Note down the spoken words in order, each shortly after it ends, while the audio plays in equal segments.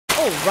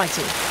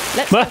Alrighty,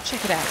 let's go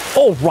check it out.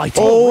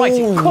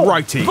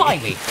 Alrighty.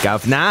 Finally.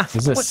 Governor.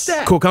 What's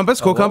that? Cool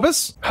compass, cool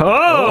compass.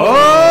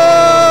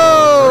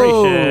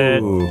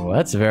 Oh,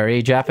 that's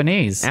very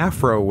Japanese.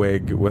 Afro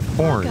wig with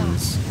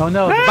horns. Oh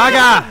no.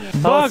 Baga!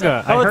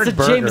 Baga. I heard it's a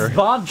burger. James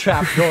Bond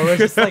trap door. It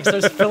just like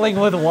starts filling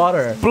with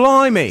water.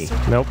 Blimey.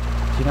 Nope. Do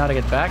you know how to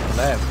get back? 'Cause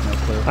I have no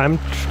clue.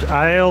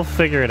 I'll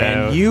figure it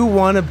out. And you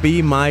want to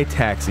be my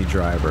taxi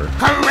driver.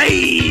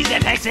 Crazy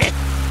taxi!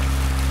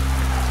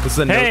 This is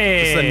a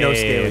no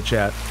scaly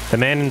chat. The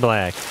man in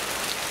black.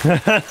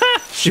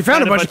 She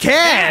found a bunch of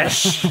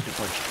cash!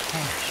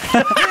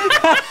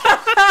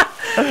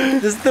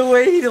 This is the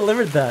way he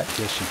delivered that.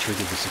 Guess she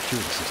triggered the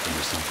security system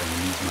or something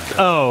and needs my help.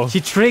 Oh. She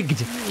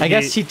trigged. I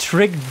guess she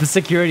trigged the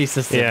security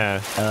system.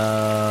 Yeah.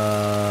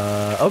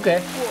 Okay.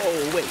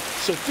 Whoa, wait.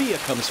 Sophia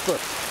comes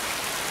first.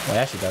 Well,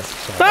 yeah, she does.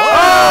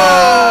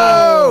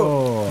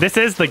 Oh! This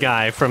is the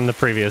guy from the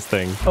previous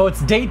thing. Oh,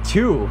 it's day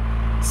 2.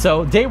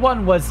 So day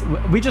 1 was,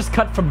 we just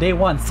cut from day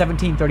 1,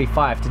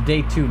 17:35 to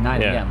day 2,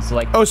 9 Yeah. a.m. So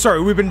like, Oh,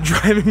 sorry, we've been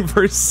driving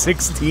for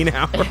 16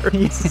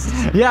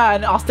 hours. yeah,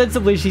 and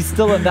ostensibly she's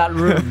still in that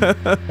room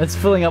that's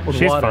filling up with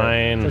She's water.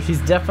 fine. So she's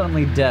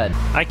definitely dead.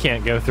 I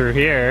can't go through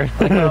here.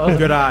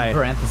 Good eye.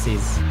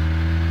 Parentheses.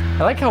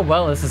 I like how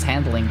well this is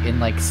handling in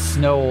like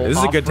snow. This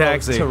is a good off-road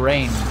taxi.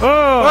 terrain.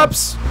 Oh!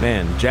 Whoops!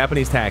 Man,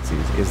 Japanese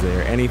taxis. Is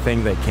there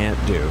anything they can't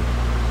do?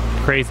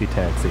 Crazy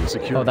taxi.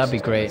 Security Oh, that'd be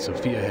system great. that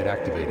Sophia had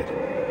activated.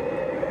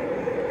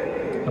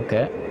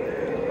 Okay.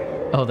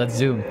 Oh, that's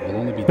Zoom. Will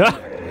only be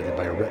deactivated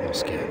by a retinal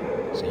scan,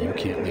 so you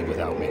can't leave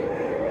without me.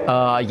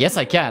 Yes,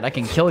 I can. I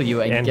can kill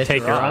you and, And get take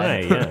your your eye. eye,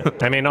 yeah.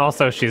 I mean,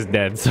 also, she's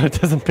dead, so it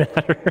doesn't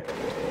matter.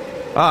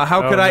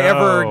 How could Oh, I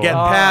ever no. get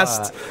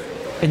past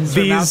these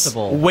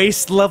Insurmountable.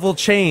 waist-level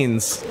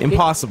chains?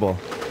 Impossible.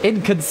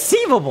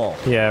 Inconceivable.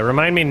 Yeah,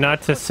 remind me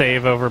not to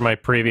save over my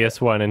previous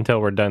one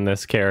until we're done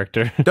this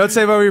character. Don't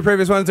save over your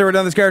previous one until we're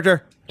done this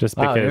character. Just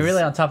Wow, because you're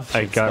really on top of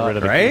I shit, got Scott. rid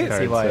of the Right? key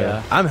card, I see why,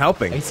 so- I'm I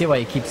helping. can see why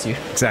he keeps you.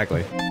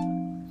 Exactly.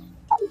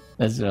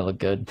 That's gonna look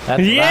good. That's what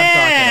I'm talking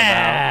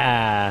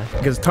Yeah!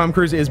 Because Tom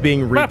Cruise is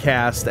being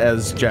recast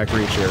as Jack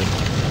Reacher.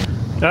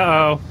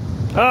 Uh-oh.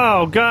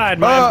 Oh, God,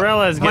 my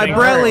umbrella is my getting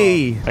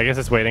brelly! hurt. I guess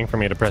it's waiting for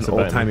me to press a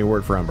button. Old-timey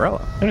word for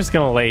umbrella. I'm just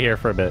gonna lay here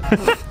for a bit.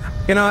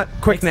 You know what?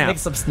 Quick nap. Make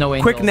some snow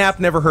Quick angels. nap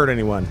never hurt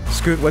anyone.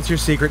 Scoot, what's your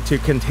secret to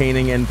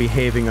containing and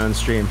behaving on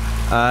stream?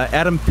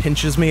 Adam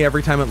pinches me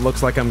every time it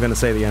looks like I'm going to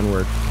say the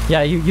N-word. about.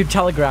 Yeah, you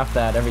telegraph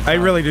that every time. I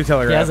really do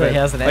telegraph He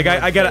has it. an Like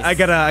N-word I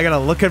gotta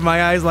look in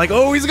my eyes like,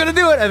 oh, he's gonna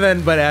do it, and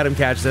then but Adam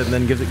catches it and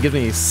then gives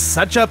me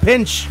such a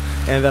pinch,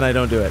 and then I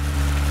don't do it.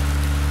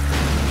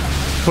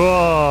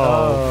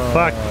 Whoa.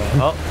 Fuck.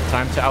 Oh,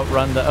 time to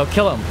outrun the. Oh,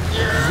 kill him.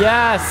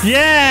 Yes.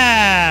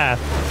 Yeah!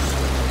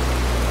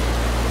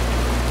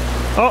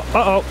 Oh,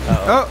 uh-oh.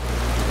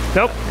 Oh,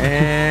 Nope.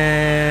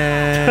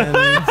 and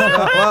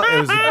well, it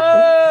was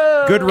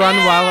a good run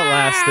while it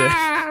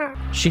lasted.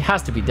 She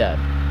has to be dead.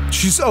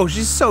 She's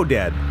so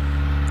dead.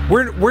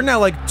 We're now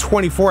like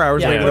 24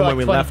 hours Yeah, later we're than like when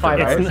we left her,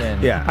 25 right? hours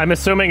in. Yeah. I'm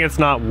assuming it's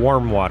not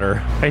warm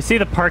water. I see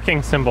the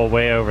parking symbol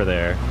way over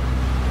there.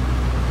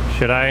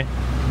 Should I?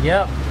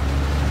 Yep.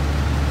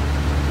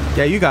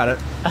 Yeah, you got it.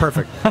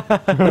 Perfect.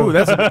 Ooh,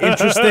 that's an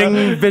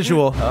interesting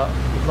visual.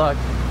 Oh, good luck.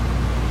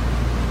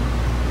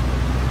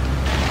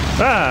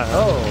 Ah!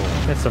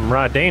 Oh. There's some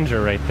raw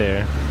danger right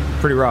there.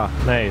 Pretty raw.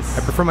 Nice.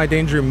 I prefer my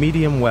danger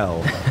medium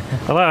well.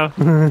 Hello?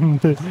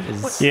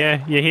 Is-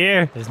 Yeah, you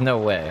here? There's no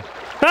way.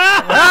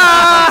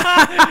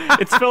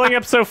 It's filling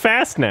up so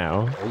fast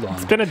now.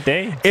 It's been a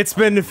day. It's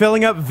been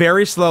filling up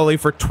very slowly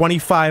for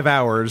 25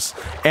 hours,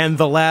 and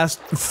the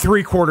last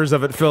 3/4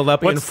 of it filled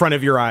up in front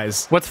of your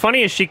eyes. What's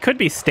funny is she could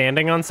be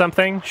standing on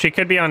something. She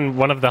could be on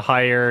one of the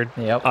higher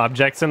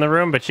objects in the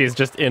room, but she's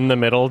just in the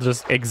middle,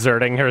 just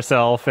exerting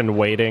herself and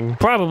waiting.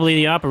 Probably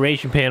the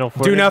operation panel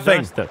for Do the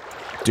nothing. exhaust.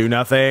 Do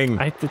nothing.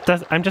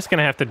 I'm just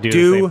gonna have to do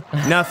Do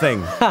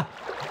nothing.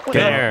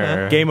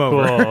 There. Game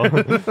over.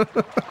 Cool.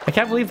 I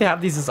can't believe they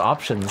have these as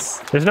options.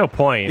 There's no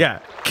point. Yeah.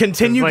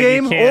 Continue It's like you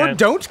game or can't-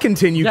 don't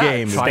continue Yeah,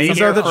 game. try These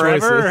Be are here the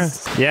forever.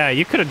 choices. Yeah,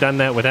 you could have done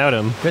that without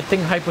him. Good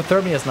thing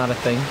hypothermia is not a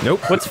thing.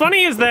 Nope. What's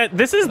funny is that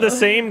this is the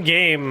same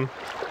game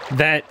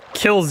that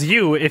kills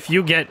you if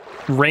you get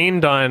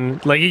rained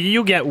on, like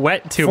you get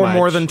wet too For much.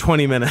 more than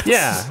 20 minutes.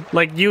 Yeah,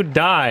 like you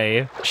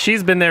die.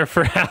 She's been there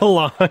for how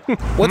long?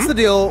 What's the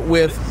deal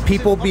with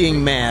people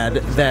being mad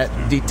that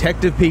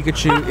Detective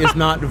Pikachu is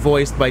not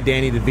voiced by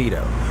Danny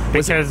DeVito?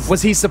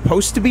 Was he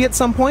supposed to be at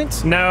some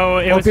point? No,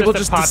 it or was people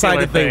just just a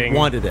popular decided they thing.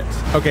 wanted it.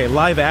 Okay,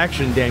 live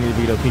action Danny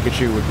DeVito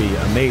Pikachu would be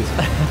amazing.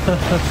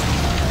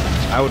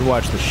 I would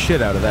watch the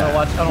shit out of that. I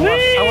want to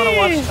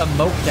watch a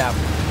mocap.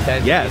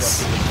 That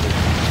Yes.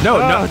 No,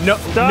 Oh,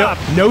 stop.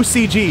 no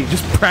CG,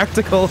 just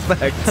practical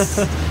effects.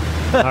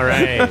 All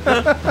right.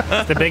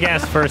 It's the big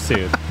ass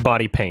fursuit.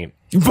 Body paint.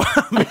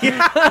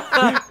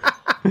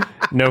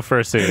 No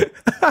fursuit.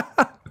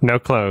 No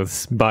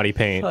clothes. Body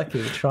paint.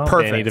 Fucking Trump.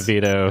 Perfect. Danny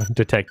DeVito,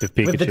 Detective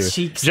Pikachu. With the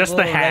cheeks, just the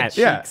little red hat.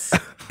 Yeah. cheeks.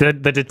 The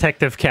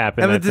detective cap,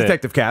 and And the that's it.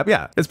 detective cap,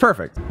 yeah, it's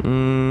perfect.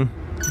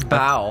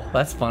 Bow.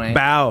 That's funny.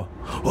 Bow.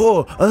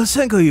 Oh,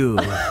 thank you.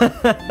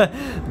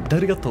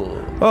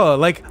 Darigato. Oh,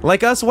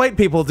 like us white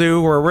people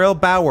do. We're real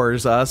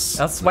bowers, us.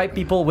 Us white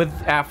people with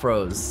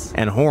afros.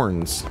 And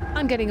horns.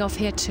 I'm getting off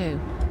here too.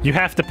 You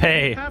have to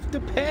pay. Have to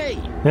pay.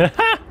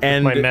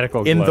 And my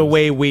medical in the gloves.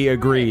 way we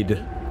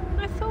agreed.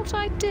 I thought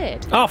I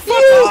did. Oh,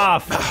 fuck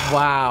off!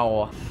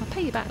 Wow. I'll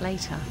pay you back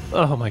later.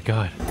 Oh my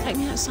god. Take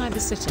me outside the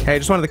city. Hey, I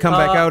just wanted to come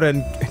back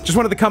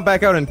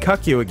out and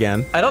cuck you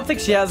again. I don't think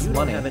she has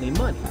money. Have any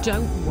money?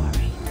 Don't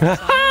worry.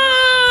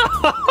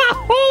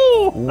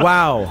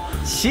 Wow.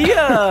 She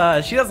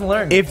doesn't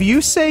learn. If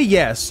you say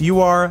yes, you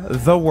are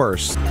the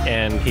worst.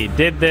 And he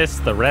did this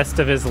the rest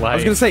of his life. I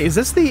was gonna say, is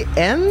this the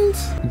end?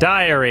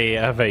 Diary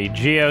of a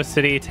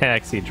GeoCity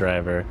taxi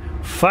driver.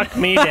 Fuck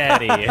me,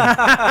 daddy.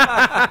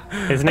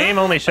 His name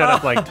only showed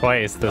up like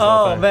twice this whole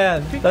Oh time.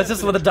 man, that's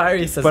just what the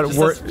diary says. But It just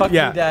we're says, fuck you,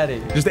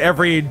 daddy. Just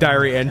every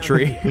diary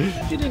entry.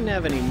 She didn't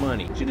have any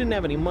money. She didn't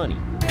have any money.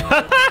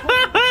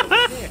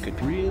 I could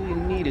really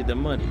needed the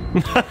money.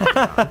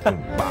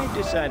 I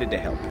decided to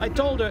help. I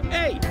told her,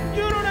 hey,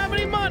 you don't have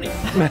any money.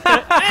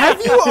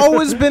 Have you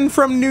always been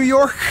from New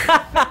York?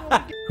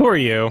 Who are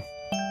you?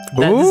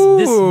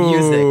 This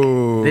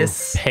music,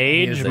 this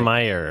Paige music.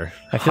 Meyer.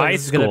 I feel High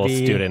this is gonna school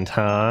be- student,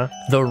 huh?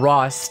 The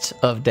Rost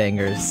of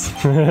Dangers.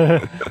 Kyle,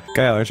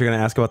 aren't you gonna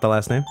ask about the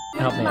last name?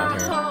 Help me out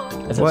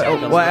here. Is it What?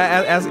 Jacob?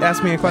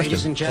 Ask me a question.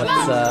 Ladies and gentlemen,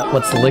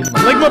 What's Ligma?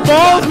 Lick my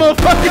balls,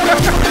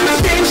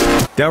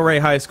 motherfucker! Delray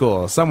High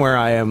School, somewhere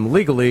I am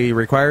legally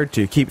required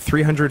to keep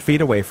 300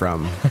 feet away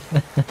from.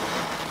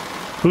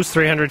 Who's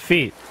 300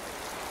 feet?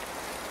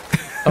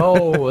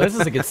 Oh, this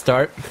is a good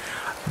start.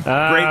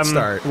 Great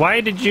start. Why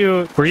did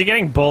you... Were you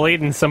getting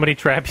bullied and somebody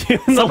trapped you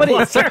in the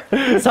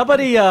water?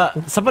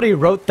 Somebody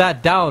wrote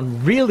that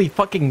down really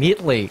fucking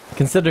neatly,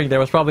 considering there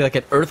was probably like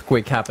an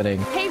earthquake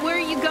happening. Hey, where are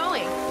you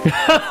going?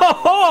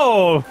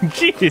 Oh,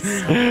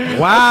 jeez.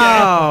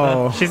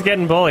 Wow. She's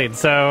getting bullied.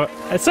 So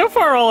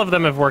far all of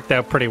them have worked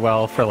out pretty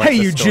well for like Hey,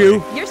 the you story.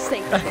 Jew. You're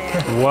safe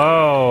there.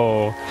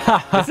 Whoa.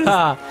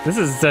 This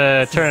is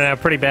turning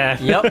out pretty bad.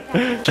 Yep.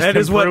 That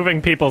is what.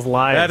 Improving people's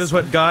lives. That is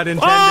what God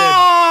intended.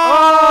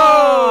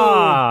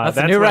 Oh! That's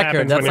a new what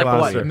record. happens That's when like you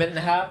what, lose a it. minute and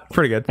a half?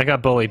 Pretty good. I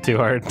got bullied too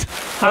hard.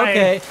 Hi.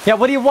 Okay. Yeah,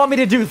 what do you want me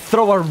to do?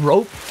 Throw a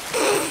rope?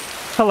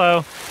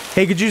 Hello.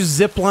 Hey, could you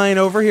zip line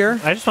over here?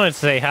 I just wanted to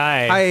say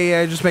hi.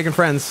 Hi, just making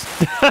friends.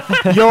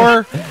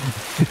 Your.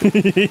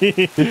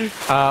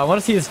 I want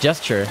to see this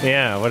gesture.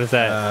 Yeah, what is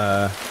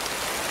that?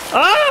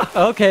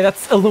 Okay,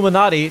 that's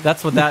Illuminati.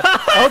 That's what that.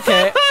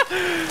 Okay.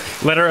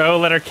 Letter O,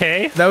 letter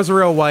K? That was a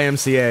real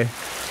YMCA.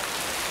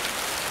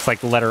 It's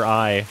like letter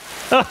I.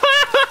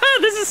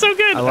 This is so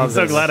good. I love I'm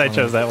so this. glad I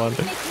chose that one. They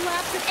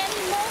collapse at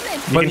any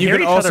moment. But you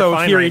can also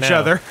fine hear right each now.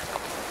 other.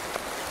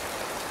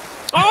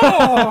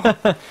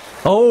 Oh!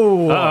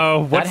 Oh. Uh-oh,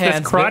 what's that this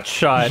hand's crotch bit-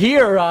 shot?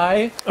 Here,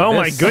 I. Oh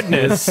my This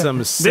goodness. is some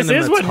This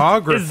is what...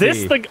 cinematography. Is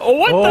this the... Oh,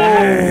 what the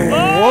heck?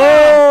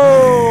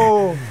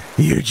 Whoa!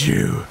 You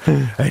Jew.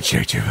 I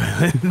checked your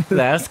violin.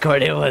 Last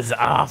quarter was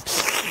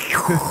off.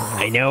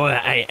 I know,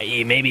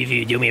 maybe if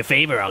you do me a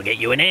favor, I'll get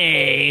you an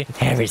A.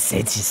 Ever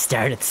since you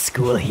started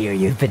school here,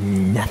 you've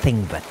been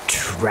nothing but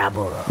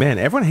trouble. Man,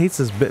 everyone hates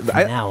this bit.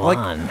 Now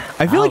on,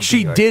 I feel I'll like she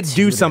be your did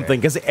do tutor. something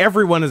because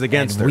everyone is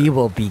against And her. we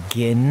will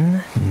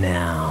begin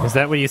now. Is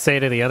that what you say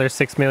to the other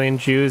 6 million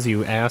Jews,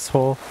 you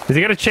asshole? Is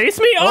he gonna chase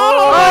me?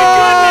 Oh,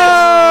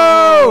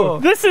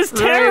 my goodness! This is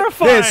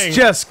terrifying! This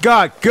just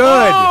got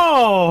good.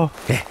 Oh!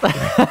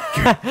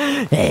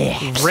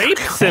 Rape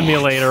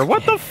simulator.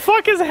 What the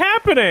fuck is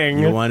happening?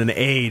 You want an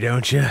A,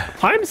 don't you?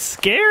 I'm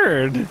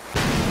scared.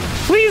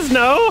 Please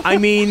no. I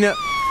mean,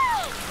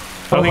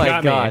 Oh, he my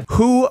got God. me.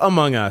 who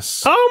among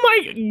us, Oh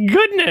my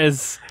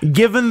goodness.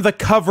 given the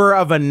cover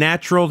of a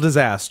natural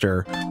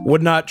disaster,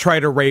 would not try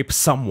to rape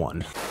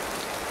someone?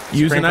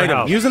 Use Scream an for item.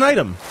 help. Use an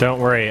item. Don't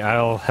worry,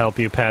 I'll help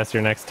you pass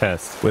your next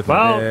test. With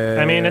well, my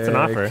I mean, it's an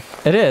big- offer.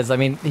 It is. I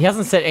mean, he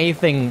hasn't said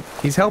anything.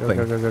 He's helping.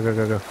 Go.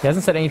 He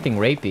hasn't said anything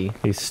rapey.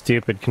 These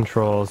stupid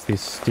controls.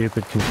 Please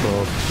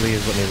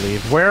let me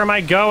leave. Where am I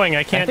going? I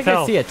I can't think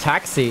tell. I see a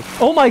taxi.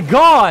 Oh my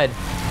God!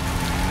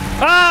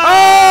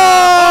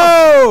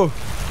 Oh!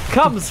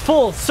 Comes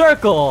full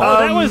circle. Oh,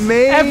 that was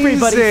amazing.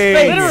 everybody's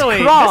face.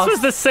 Literally, crossed. this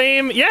was the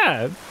same.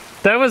 Yeah,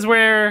 that was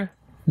where.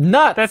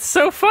 Nuts. That's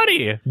so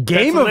funny.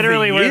 Game That's of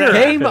literally the where year.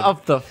 that Game happened.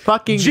 of the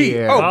fucking Gee,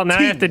 year. oh. Well, now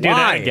I have to do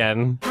that TY.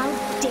 again.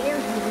 How dare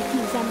you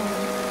refuse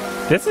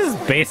Emily? This is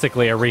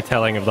basically a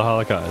retelling of the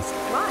Holocaust.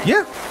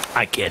 Yeah.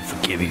 I can't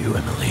forgive you,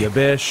 Emily. You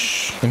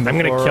bish. I'm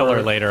gonna kill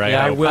her later.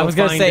 Yeah, I I hope. was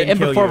gonna find say, and and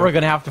kill before you. we're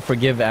gonna have to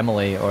forgive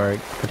Emily or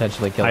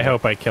potentially kill her. I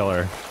hope I kill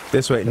her.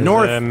 This way. There's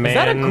North. a Is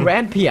that a man-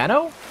 grand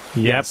piano?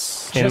 Yep, in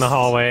the Just-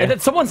 hallway. And then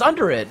someone's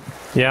under it.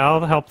 Yeah,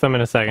 I'll help them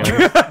in a second.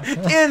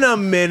 In a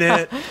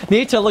minute.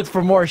 Nietzsche looks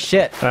for more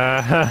shit.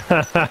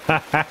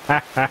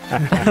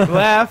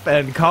 Laugh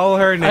and call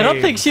her name. I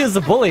don't think she was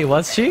a bully,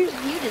 was she? You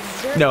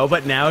deserve No,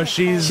 but now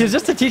she's. She was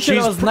just a teacher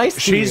that was nice to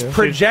She's you.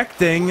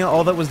 projecting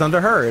all that was done to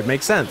her. It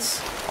makes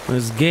sense.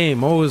 This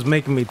game always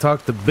making me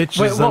talk to bitches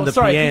Wait, on the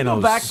sorry, can you pianos.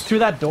 go back through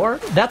that door?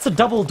 That's a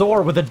double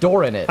door with a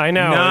door in it. I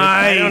know.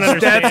 I don't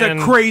Nice! That's a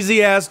understand.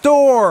 crazy ass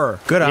door.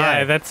 Good eye.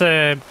 Yeah, that's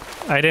a.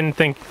 I didn't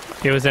think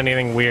it was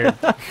anything weird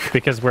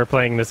because we're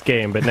playing this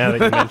game, but now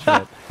that you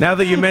mention it, Now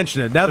that you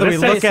mention it, now that we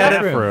This look is at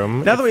staff it,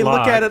 room. now that we It's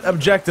look at locked. it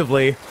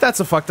objectively, that's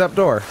a fucked up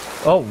door.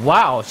 Oh,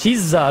 wow.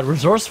 She's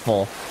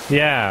resourceful.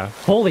 yeah.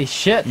 Holy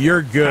shit.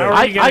 You're good. How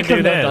are you gonna I do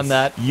couldn't have this? done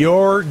that.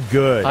 You're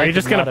good. Are you could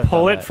just not gonna have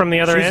pull done it that. from the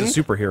other end? She's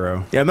a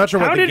superhero. Yeah, I'm not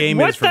sure How what the game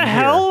what is from the here.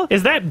 hell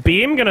is that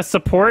beam gonna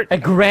support? A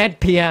grand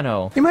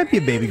piano. He might be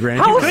a baby grand.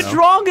 How You don't know.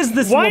 strong is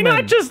this Why woman?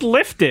 not just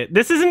lift it?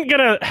 This isn't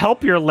gonna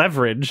help your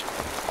leverage.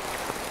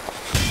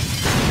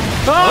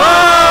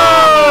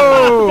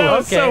 Oh! That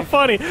was so Okay.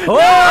 funny.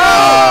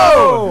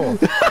 Oh!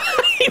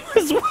 He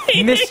was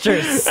waiting.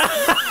 Mr.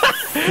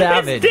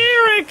 Savage.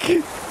 Derek.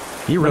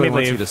 He really me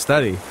wants leave. you to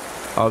study.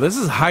 Oh, this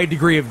is high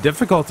degree of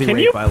difficulty Can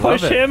rape. you I love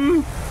push it.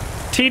 him,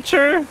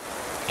 teacher?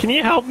 Can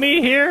you help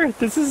me here?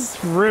 This is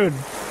rude.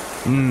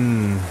 Oh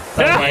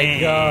my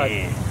god.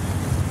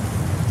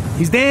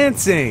 He's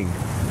dancing.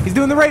 He's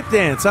doing the rape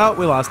dance. Oh,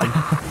 we lost him.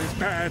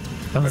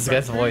 Oh, this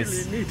guy's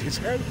voice.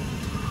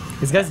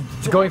 This guy's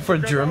going for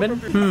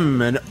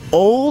German An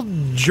old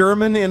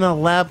German in a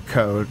lab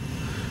coat.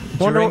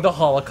 during the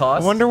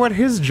Holocaust. I wonder what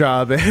his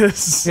job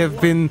is. They've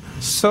been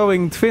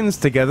sewing twins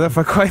together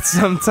for quite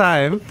some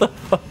time.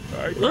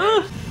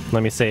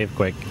 Let me save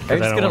quick. 'cause Are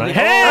you I just don't gonna wanna- leave?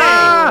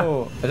 Hey!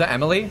 Oh! Is that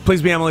Emily?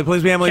 Please be Emily.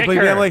 Please be Emily. Kick Please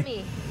be her. Emily.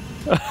 Me.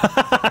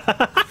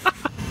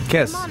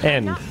 Kiss. Mom,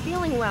 End. I'm not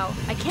feeling well.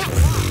 I can't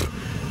walk.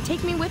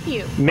 Take me with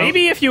you.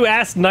 Maybe if you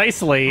ask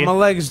nicely, My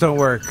legs don't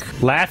work.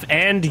 laugh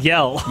and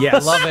yell.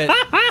 Yes. Love it.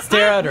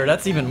 Stare at her.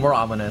 That's even more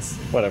ominous.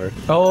 Whatever.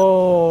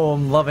 Oh,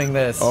 I'm loving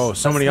this. Oh,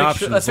 so many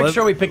options. Let's make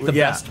sure we pick the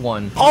Yeah. best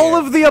one. All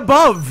of the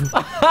above.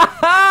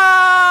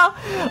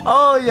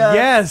 Oh, yeah.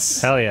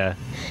 Yes. Hell yeah.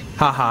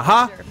 Ha ha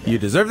ha. You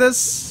deserve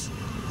this.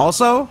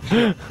 Also,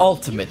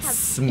 Ultimate Any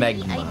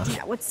smegma.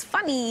 idea what's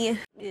funny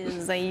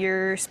is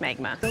your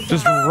smegma.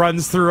 just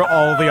runs through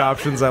all the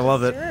options. I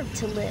love it. Deserve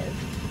to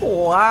live.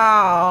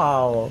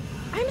 Wow.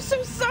 I'm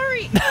so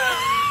sorry.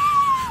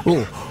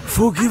 Oh,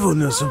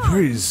 forgiveness,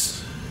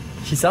 please.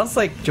 She sounds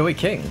like Joey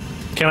King.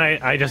 Can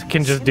I just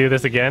do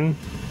this again?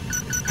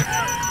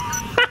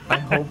 I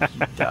hope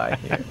you die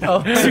here. Oh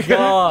my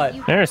god.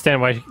 I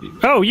understand why.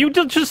 Oh, you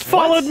just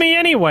followed me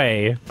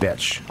anyway.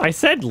 Bitch. I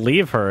said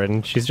leave her,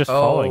 and she's just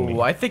following me.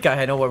 Oh, I think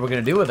I know what we're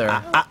gonna do with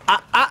her.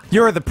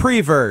 You're the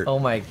prevert. Oh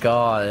my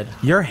god.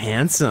 You're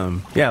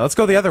handsome. Yeah, let's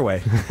go the other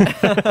way.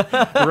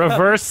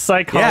 Reverse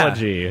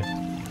psychology.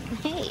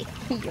 Hey,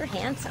 you're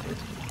handsome.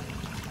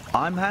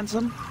 I'm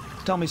handsome?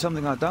 Tell me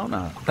something I don't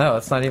know. Oh,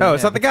 it's not even. Oh,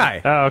 it's not the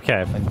guy. Oh,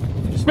 okay.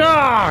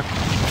 Ah!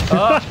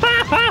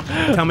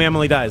 Tell me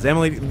Emily dies.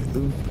 Emily.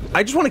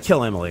 I just want to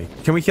kill Emily.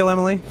 Can we kill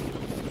Emily?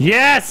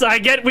 Yes, we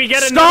get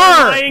another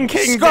Scar! Lion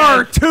King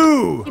Scar death.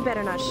 2! You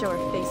better not show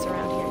her face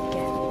around here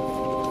again.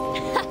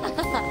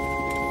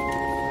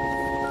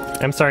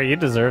 I'm sorry, you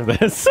deserve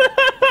this.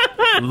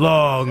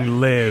 Long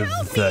live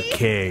the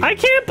king. I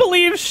can't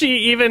believe she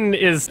even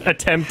is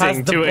attempting Has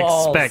the to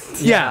balls.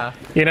 expect. Yeah.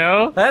 You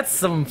know? That's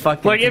some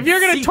fucking. Like, if you're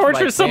gonna conceit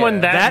torture right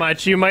someone there. that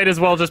much, you might as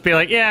well just be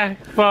like, yeah,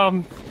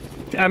 well,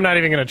 I'm not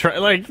even gonna try.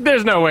 Like,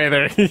 there's no way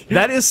there.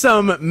 That is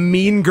some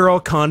mean girl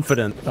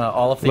confident.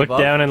 All of the Look above.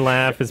 down and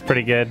laugh is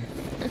pretty good.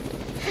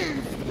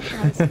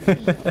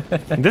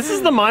 This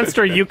is the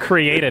monster you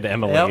created,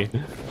 Emily.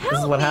 Yep. This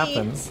is what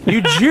happens.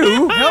 You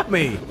Jew, help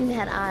me.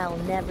 That I'll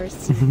never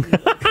see.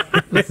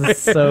 This is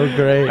so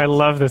great. I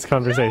love this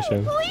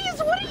conversation. Please,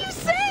 what do you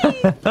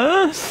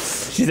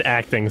say? She's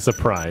acting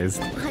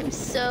surprised. I'm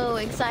so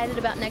excited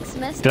about next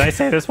semester. Did I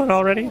say this one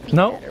already?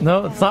 No,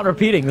 it's not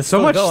repeating. This is So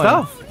still much going.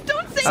 stuff.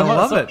 Don't say I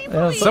love that. it.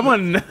 Yeah,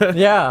 Someone,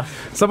 Yeah.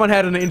 someone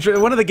had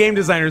one of the game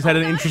designers had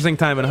an interesting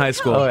time in high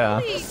school. Oh yeah.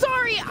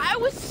 Sorry, I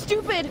was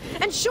stupid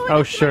and showing Oh,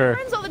 up to sure. my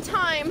friends all the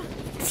time.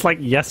 It's like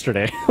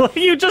yesterday. Like,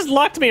 you just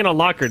locked me in a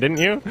locker, didn't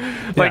you?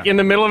 Like, in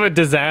the middle of a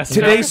disaster.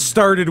 Today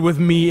started with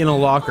me in a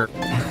locker.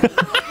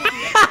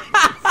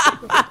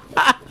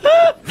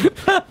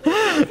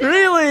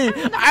 Really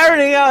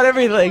ironing out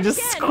everything, just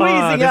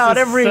squeezing this out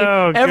is every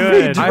so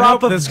every good. I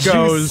drop hope of this juice.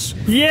 goes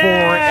forever.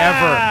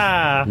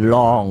 Yeah!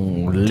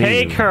 Long live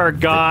Take her,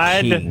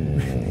 God.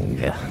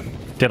 King.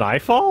 Did I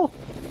fall?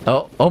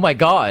 Oh my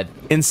god.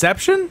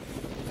 Inception?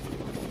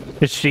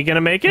 Is she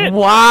gonna make it?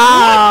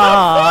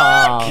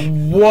 Wow.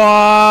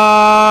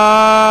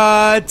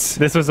 What?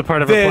 This was a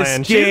part of her This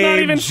plan. She's game not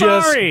even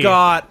just sorry.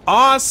 got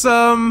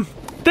awesome.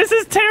 This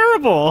is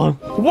terrible.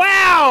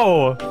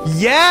 Wow.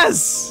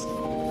 Yes.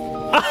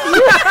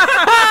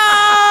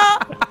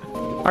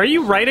 Are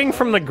you writing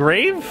from the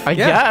grave? I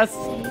guess.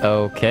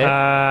 Okay.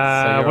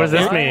 What does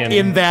this mean?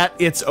 In that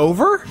it's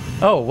over?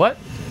 Oh, what?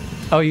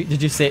 Oh,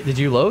 did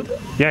you load?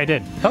 Yeah, I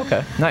did.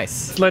 Okay,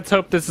 nice. Let's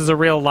hope this is a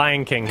real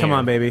Lion King. Come here.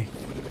 on, baby.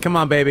 Come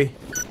on, baby.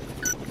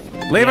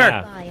 Leave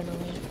Yeah. her. Bye,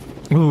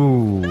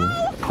 Emily.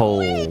 Ooh,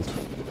 cold.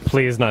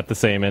 Please not the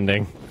same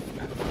ending.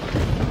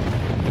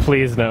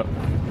 Please no.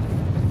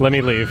 Let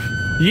me leave.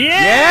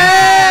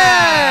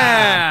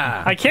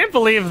 Yeah! I can't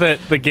believe that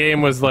the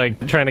game was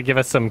like trying to give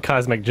us some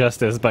cosmic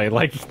justice by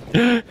like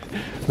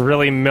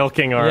really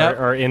milking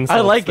our insults.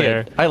 I like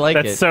there. it. I like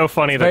it. That's so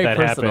funny It's that very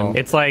personal. happened.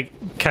 It's like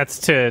cuts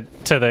to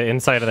the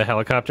inside of the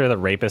helicopter. The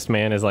rapist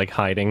man is like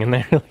hiding in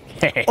there.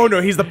 Oh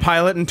no, he's the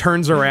pilot and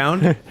turns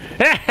around.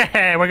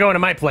 We're going to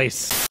my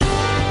place.